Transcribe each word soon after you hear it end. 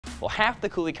Well, half the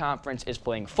Coulee Conference is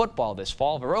playing football this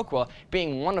fall, Viroqua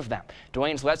being one of them.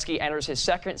 Dwayne Zletsky enters his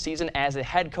second season as the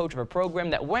head coach of a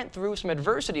program that went through some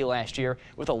adversity last year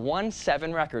with a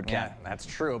 1-7 record. Yeah, that's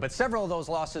true. But several of those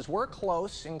losses were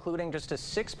close, including just a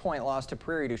 6-point loss to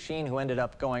Prairie du Chien, who ended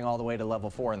up going all the way to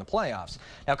level 4 in the playoffs.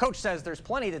 Now, Coach says there's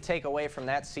plenty to take away from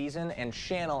that season and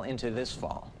channel into this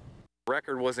fall.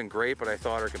 Record wasn't great, but I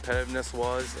thought our competitiveness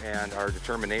was and our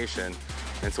determination.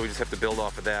 And so we just have to build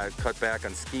off of that, cut back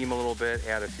on scheme a little bit,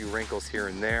 add a few wrinkles here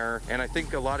and there. And I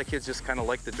think a lot of kids just kind of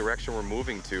like the direction we're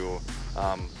moving to.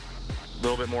 A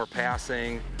little bit more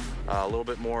passing, a little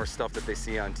bit more stuff that they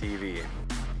see on TV.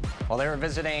 Well, they were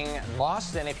visiting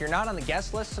Mauston. If you're not on the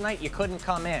guest list tonight, you couldn't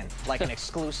come in, like an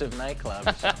exclusive nightclub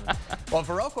or something. Well,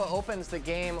 Viroqua opens the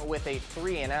game with a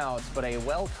 3-and-out, but a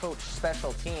well-coached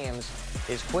special teams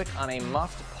is quick on a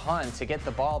muffed punt to get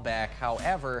the ball back.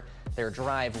 However, their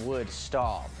drive would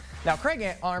stall. Now,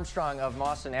 Craig Armstrong of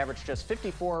Mauston averaged just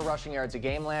 54 rushing yards a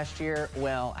game last year.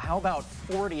 Well, how about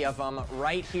 40 of them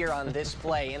right here on this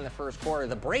play in the first quarter?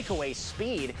 The breakaway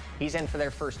speed, he's in for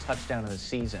their first touchdown of the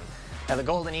season. Now, the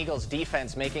Golden Eagles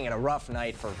defense making it a rough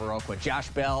night for Viroqua. Josh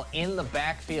Bell in the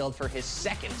backfield for his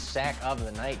second sack of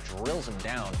the night, drills him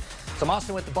down. So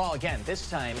Mauston with the ball again, this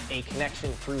time a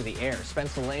connection through the air.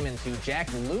 Spencer Lehman to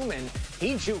Jack Lumen.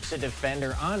 He jukes a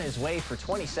defender on his way for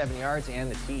 27 yards,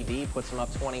 and the TD puts him up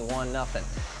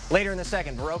 21-0. Later in the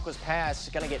second, Viroqua's pass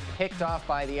is going to get picked off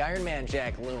by the Iron Man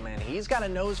Jack Lumen. He's got a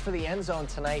nose for the end zone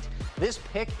tonight. This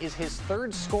pick is his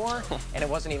third score, and it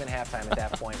wasn't even halftime at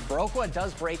that point. Viroqua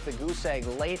does break the goose egg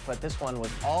late, but this one was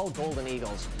all Golden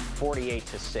Eagles,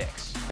 48-6.